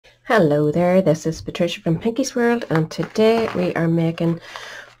Hello there, this is Patricia from Pinky's World, and today we are making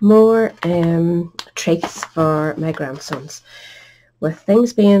more treats for my grandsons. With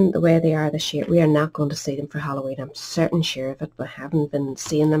things being the way they are this year, we are not going to see them for Halloween. I'm certain sure of it. We haven't been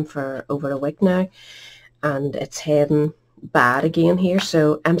seeing them for over a week now, and it's heading bad again here.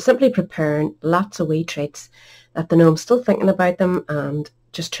 So I'm simply preparing lots of wee treats that they know I'm still thinking about them, and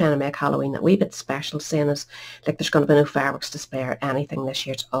just trying to make Halloween a wee bit special, saying as like there's going to be no fireworks to spare anything this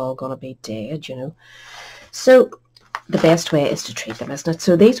year. It's all going to be dead, you know. So the best way is to treat them, isn't it?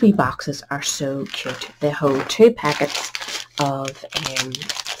 So these wee boxes are so cute. They hold 2 packets of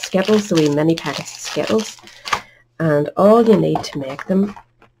Skittles, the wee mini packets of Skittles. And all you need to make them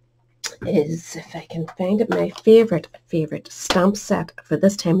is, if I can find it, my favourite stamp set for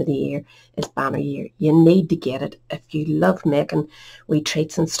this time of the year is Banner Year. You need to get it if you love making wee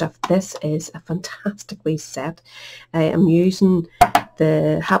treats and stuff. This is a fantastic wee set. I am using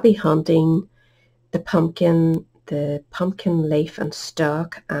the Happy Hunting, the pumpkin leaf and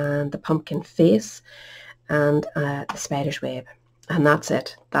stalk, and the pumpkin face, and the spider's web, and that's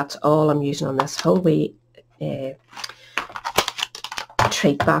it. That's all I'm using on this whole wee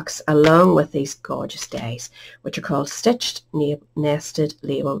treat box, along with these gorgeous dies, which are called stitched nested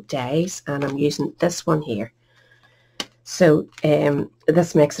label dies, and I'm using this one here. So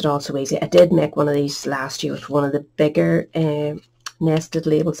this makes it all so easy. I did make one of these last year with one of the bigger nested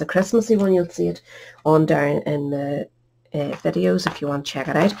labels, a Christmassy one. You'll see it on down in the videos if you want to check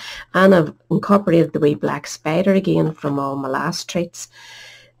it out. And I've incorporated the wee black spider again from all my last treats.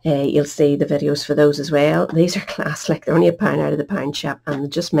 You'll see the videos for those as well. These are class, like they're only £1 out of the pound shop, and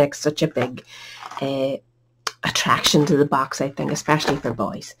it just makes such a big attraction to the box, I think, especially for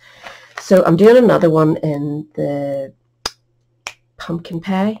boys. So I'm doing another one in the pumpkin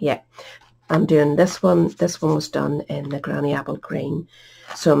pie. Yeah, I'm doing this one. This one was done in the granny apple green,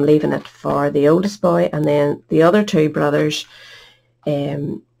 so I'm leaving it for the oldest boy, and then the other 2 brothers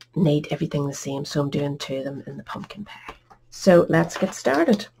need everything the same, so I'm doing 2 of them in the pumpkin pie. So let's get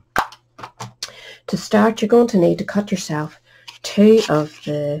started. To start, you're going to need to cut yourself 2 of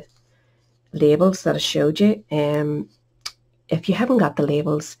the labels that I showed you. If you haven't got the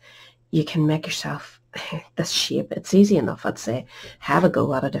labels, you can make yourself this shape. It's easy enough, I'd say. Have a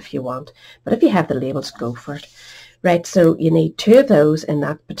go at it if you want. But if you have the labels, go for it. Right, so you need 2 of those in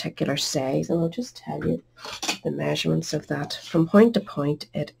that particular size. And I'll just tell you the measurements of that. From point to point,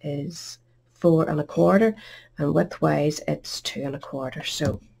 it is 4 1/4, and widthwise it's 2 1/4.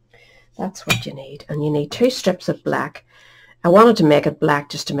 So that's what you need. And you need 2 strips of black. I wanted to make it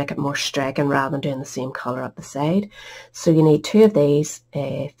black just to make it more striking rather than doing the same colour up the side. So you need 2 of these,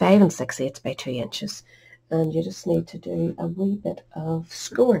 5 6/8 by 2 inches. And you just need to do a wee bit of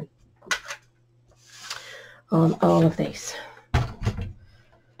scoring on all of these.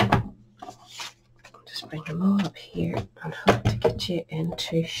 Just bring them all up here and hope to get you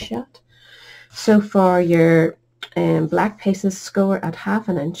into shot. So for your black pieces, score at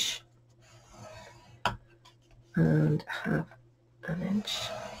 1/2 inch and 1/2 inch.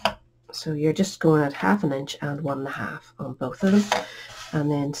 So you're just going at 1/2 inch and 1 1/2 on both of them,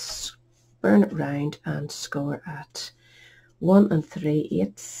 and then burn it round and score at 1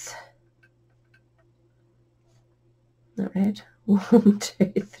 3/8. Is that right? 1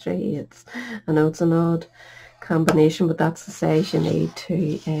 2 3/8. I know it's an odd combination, but that's the size you need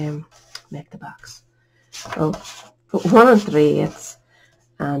to make the box. Oh, but 1 3/8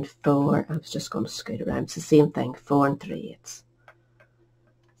 and 4. I was just going to scoot around. It's the same thing, 4 3/8.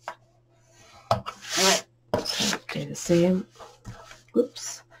 So do the same.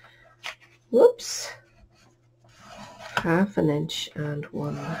 Whoops. 1/2 inch and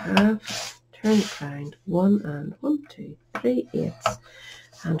 1 1/2. Turn it round. 1 and 1 2 3/8,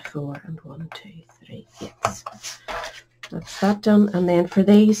 and 4 and 1 2 3/8. That's that done. And then for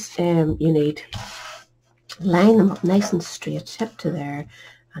these, you need line them up nice and straight, tip to there,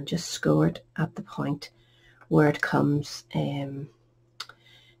 and just score it at the point where it comes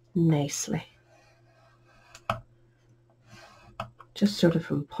nicely. Just sort of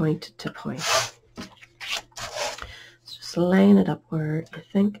from point to point. So just line it up where you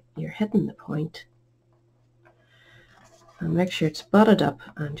think you're hitting the point, and make sure it's butted up,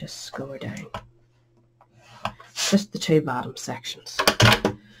 and just score down. Just the 2 bottom sections.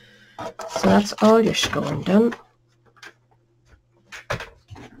 So that's all your scoring done.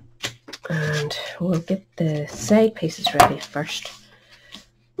 And we'll get the side pieces ready first.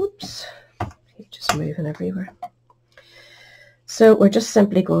 Oops, keep just moving everywhere. So we're just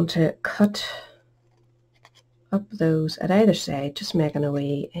simply going to cut up those at either side, just making a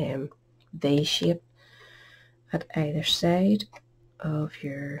wee V shape at either side of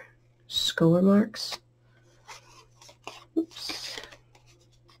your score marks. Oops.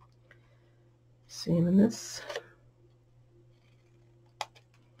 Same in this.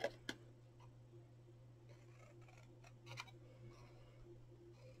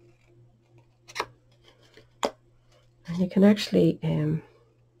 And you can actually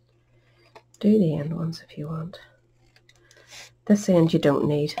do the end ones if you want. This end you don't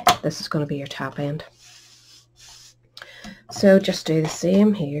need. This is going to be your top end. So just do the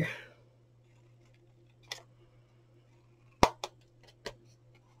same here.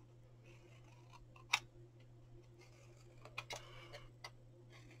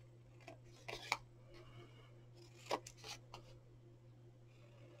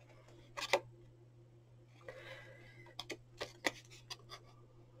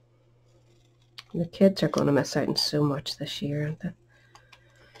 The kids are going to miss out on so much this year, aren't they?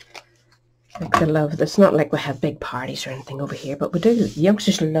 Like they love, it's not like we have big parties or anything over here, but we do, the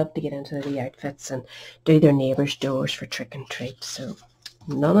youngsters love to get into the wee outfits and do their neighbours' doors for trick and treat, so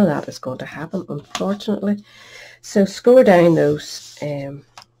none of that is going to happen, unfortunately. So score down those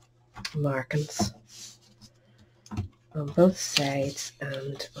markings on both sides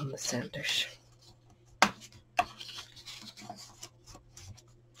and on the centres.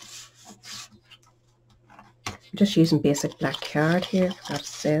 I'm just using basic black card here, I forgot to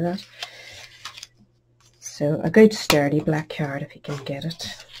say that. So a good sturdy black card if you can get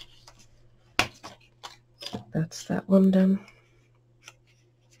it. So that's that one done.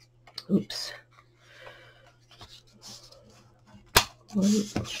 Oops. One.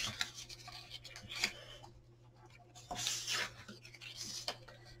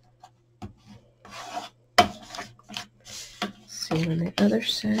 Same on the other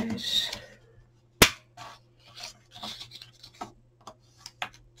side.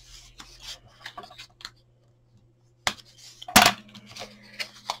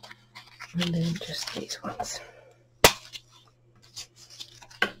 And then just these ones.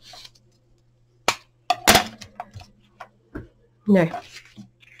 Now,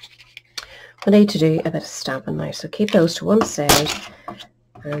 we need to do a bit of stamping now, so keep those to one side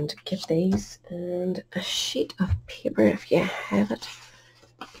and get these and a sheet of paper if you have it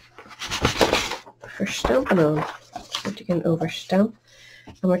for stamping on, so that you can over stamp.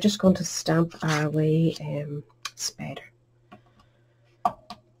 And we're just going to stamp our wee spider.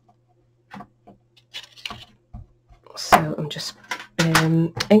 So I'm just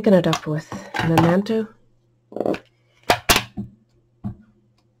inking it up with Memento.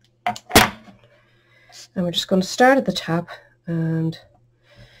 And we're just going to start at the top, and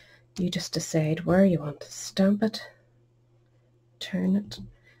you just decide where you want to stamp it, turn it,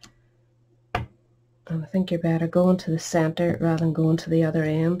 and I think you're better going to the centre rather than going to the other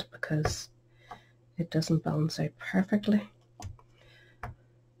end because it doesn't balance out perfectly.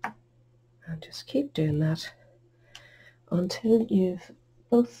 And just keep doing that until you've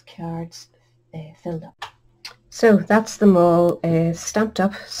both cards filled up. So that's them all stamped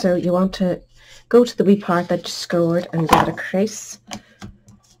up. So you want to go to the wee part that you scored and give it a crease.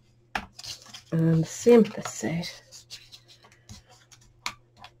 And same this side.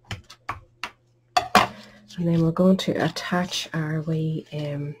 And then we're going to attach our wee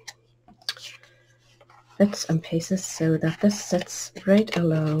bits and pieces so that this sits right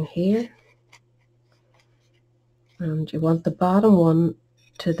along here. And you want the bottom one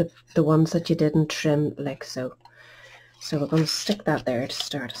to the ones that you didn't trim like so. So we're going to stick that there to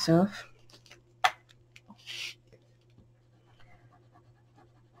start us off.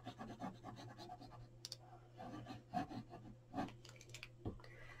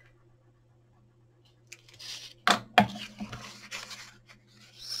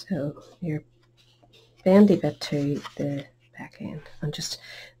 So your bendy bit to the back end, and just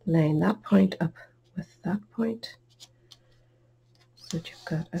line that point up with that point so that you've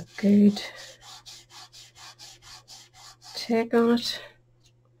got a good take on it.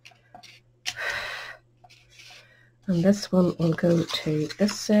 And this one will go to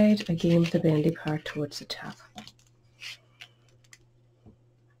this side, again with the bendy part towards the top.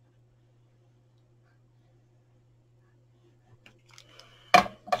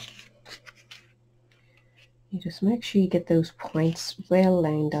 You just make sure you get those points well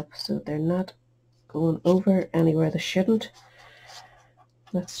lined up so they're not going over anywhere they shouldn't.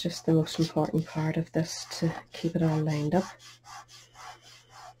 That's just the most important part of this, to keep it all lined up.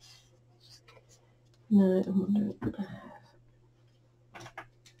 Now I'm wondering,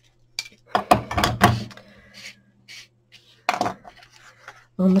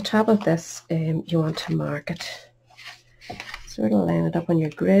 on the top of this you want to mark it. Sort of line it up on your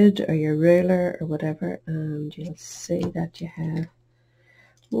grid or your ruler or whatever, and you'll see that you have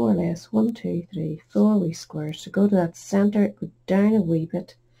more or less 1, 2, 3, 4 wee squares. So go to that center, go down a wee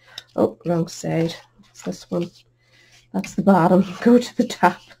bit. Oh, wrong side. It's this one. That's the bottom. Go to the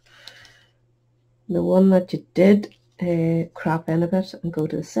top. The one that you did crop in a bit, and go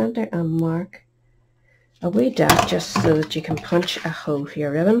to the center and mark a wee dot just so that you can punch a hole for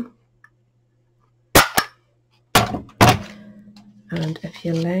your ribbon. And if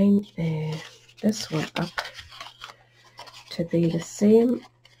you line this one up to be the same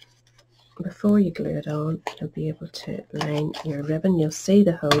before you glue it on, you'll be able to line your ribbon. You'll see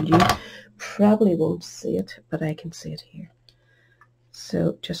the hole. You probably won't see it, but I can see it here.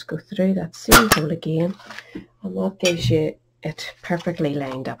 So just go through that same hole again, and that gives you it perfectly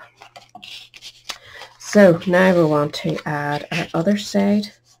lined up. So now we want to add our other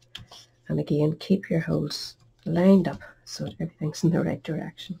side, and again keep your holes lined up so that everything's in the right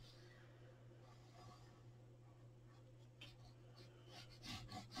direction.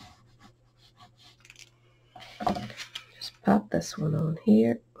 Just pop this one on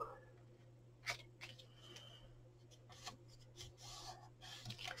here.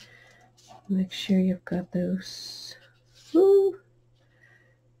 Make sure you've got those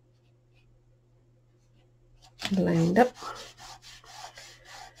lined up.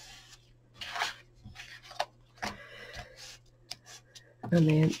 And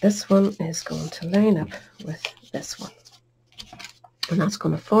then this one is going to line up with this one. And that's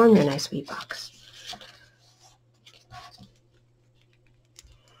going to form your nice wee box.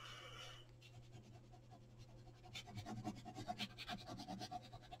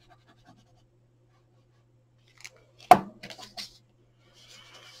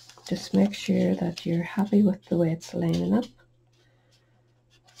 Just make sure that you're happy with the way it's lining up.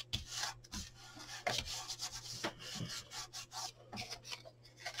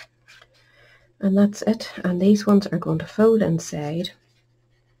 And that's it. And these ones are going to fold inside.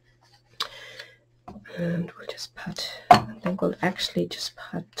 And we'll just put, I think we'll actually just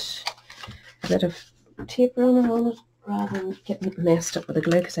put a bit of tape runner on it rather than getting it messed up with the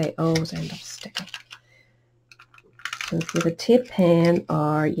glue, because I always end up sticking. So if you have a tape pen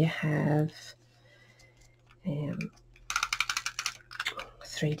or you have 3D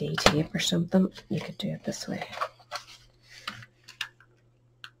tape or something, you could do it this way.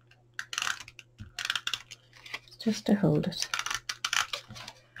 Just to hold it.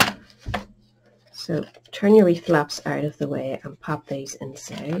 So turn your wee flaps out of the way and pop these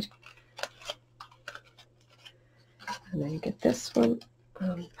inside. And then get this one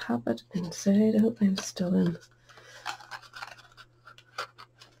and pop it inside. I hope I'm still in.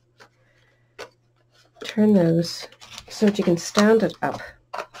 Turn those so that you can stand it up,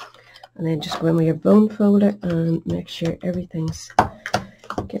 and then just go in with your bone folder and make sure everything's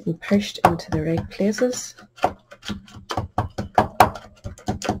getting pushed into the right places.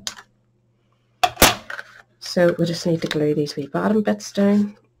 So we just need to glue these wee bottom bits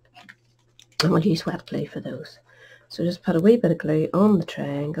down, and we'll use wet glue for those. So just put a wee bit of glue on the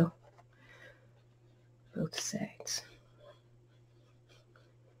triangle, both sides.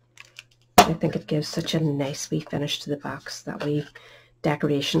 I think it gives such a nice wee finish to the box, that wee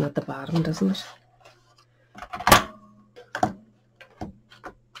decoration at the bottom, doesn't it?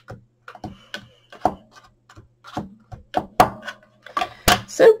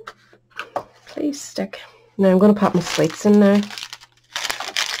 So, please stick. Now I'm going to pop my sweets in now.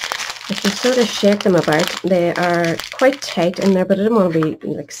 If you sort of shake them about, they are quite tight in there, but I don't want to be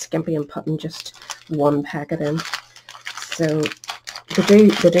like skimpy and putting just one packet in. So they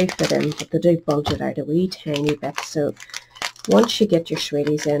do fit in, but they do bulge it out a wee tiny bit. So once you get your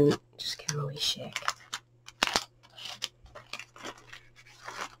sweeties in, just give them a wee shake.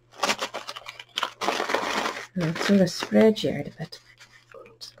 And I'll sort of spread you out a bit.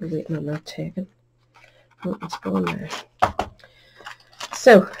 Just be waiting on that taking. Oh, it's going now.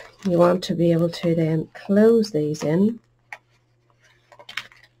 So you want to be able to then close these in,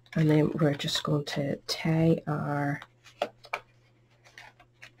 and then we're just going to tie our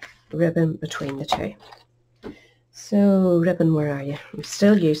ribbon between the two. So ribbon, where are you? I'm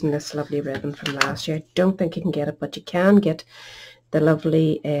still using this lovely ribbon from last year. I don't think you can get it, but you can get the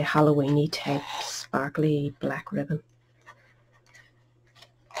lovely Halloweeny type sparkly black ribbon,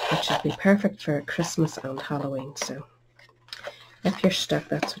 which would be perfect for Christmas and Halloween. So if you're stuck,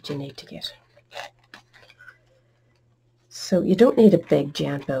 that's what you need to get. So you don't need a big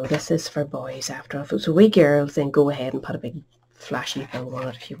giant bow. This is for boys after all. So we girls, then go ahead and put a big flashy bow on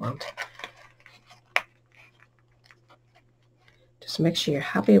it if you want. Just make sure you're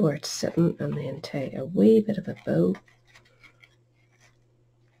happy where it's sitting, and then tie a wee bit of a bow.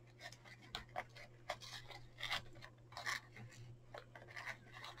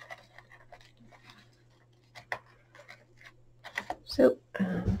 So,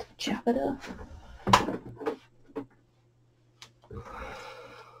 and chop it off.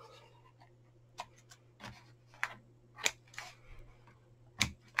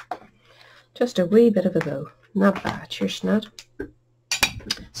 Just a wee bit of a bow. Not bad, cheers not.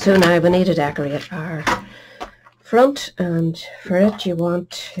 So now we need to decorate our front, and for it you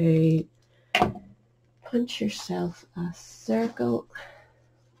want to punch yourself a circle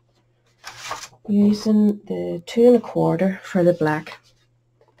using the 2 1/4 for the black.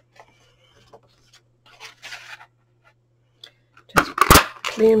 Just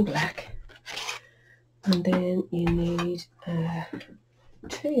plain black. And then you need a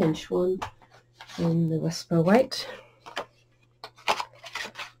 2-inch one in the Whisper White.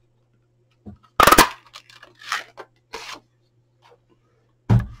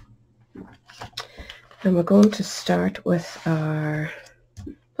 And we're going to start with our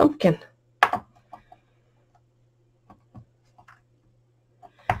pumpkin.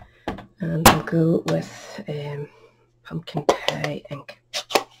 And we'll go with pumpkin pie ink.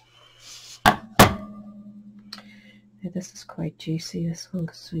 Now this is quite juicy, this one,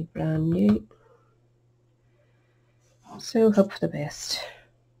 because it's brand new. So hope for the best.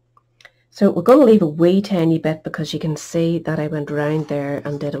 So we're going to leave a wee tiny bit because you can see that I went round there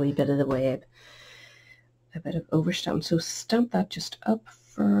and did a wee bit of the web. A bit of overstamp. So stamp that just up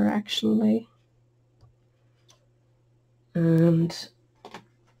fractionally. And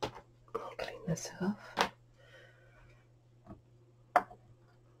I'll clean this off.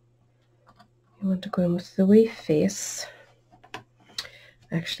 You want to go in with the wee face.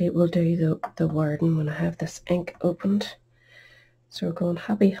 Actually, we'll do the wording when I have this ink opened. So we're going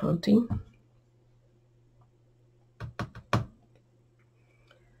happy hunting.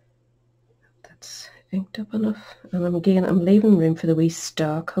 That's inked up enough. And I'm leaving room for the wee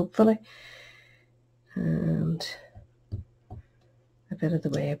stalk, hopefully. And a bit of the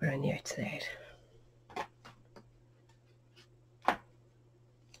web around the outside.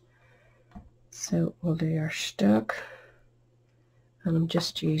 So we'll do our stalk. And I'm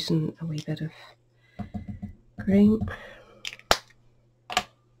just using a wee bit of green. To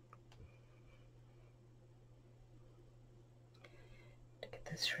get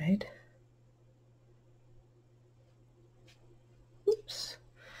this right. Oops.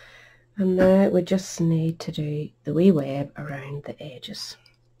 And now we just need to do the wee web around the edges.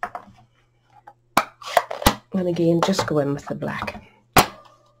 And again, just go in with the black.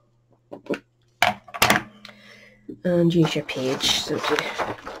 And use your page so you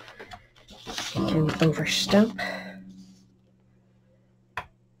can overstamp.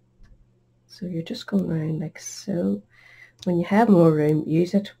 So you're just going around like so. When you have more room,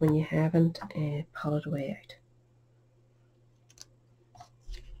 use it. When you haven't, pull it away out.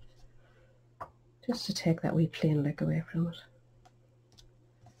 Just to take that wee plain look away from it.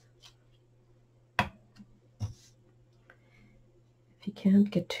 If you can't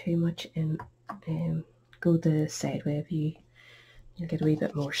get too much in, go the side way view. You'll get a wee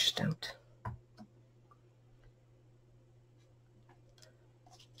bit more stamped.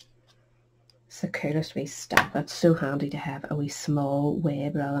 It's the coolest wee stamp. It's so handy to have a wee small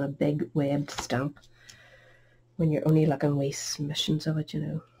web rather than a big webbed stamp when you're only looking wee smissions of it, you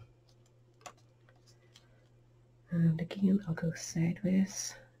know. And again, I'll go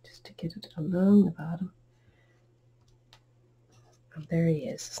sideways just to get it along the bottom. And there he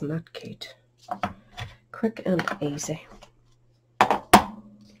is. Isn't that cute? Quick and easy.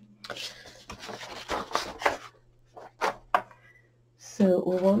 So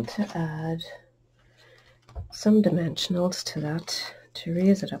we want to add some dimensionals to that to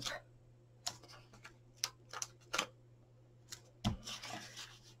raise it up.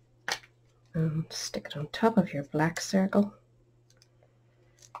 And stick it on top of your black circle.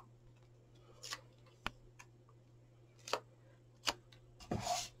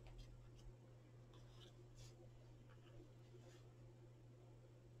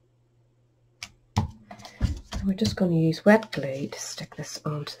 We're just going to use wet glue to stick this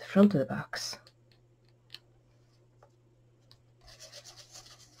onto the front of the box.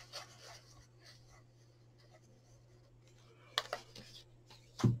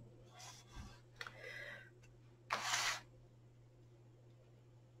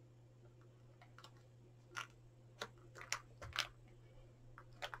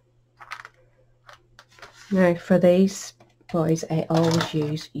 Now for these boys I always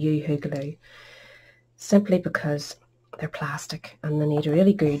use Yoo-hoo glue, simply because they're plastic and they need a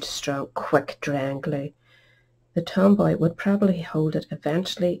really good, strong, quick drying glue. The tomboy would probably hold it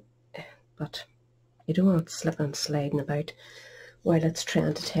eventually, but you don't want it slipping and sliding about while it's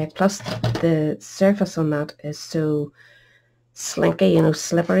trying to take. Plus the surface on that is so slinky, you know,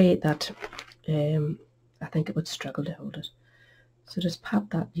 slippery, that I think it would struggle to hold it. So just pop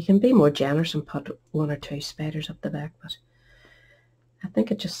that. You can be more generous and put 1 or 2 spiders up the back, but I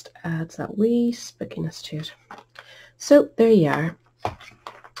think it just adds that wee spookiness to it. So there you are.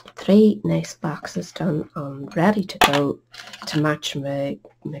 3 nice boxes done and ready to go to match my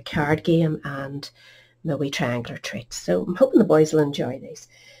card game and my wee triangular treats. So I'm hoping the boys will enjoy these.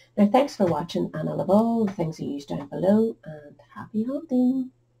 Now thanks for watching, and I'll have all the things I used down below, and happy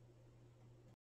hunting!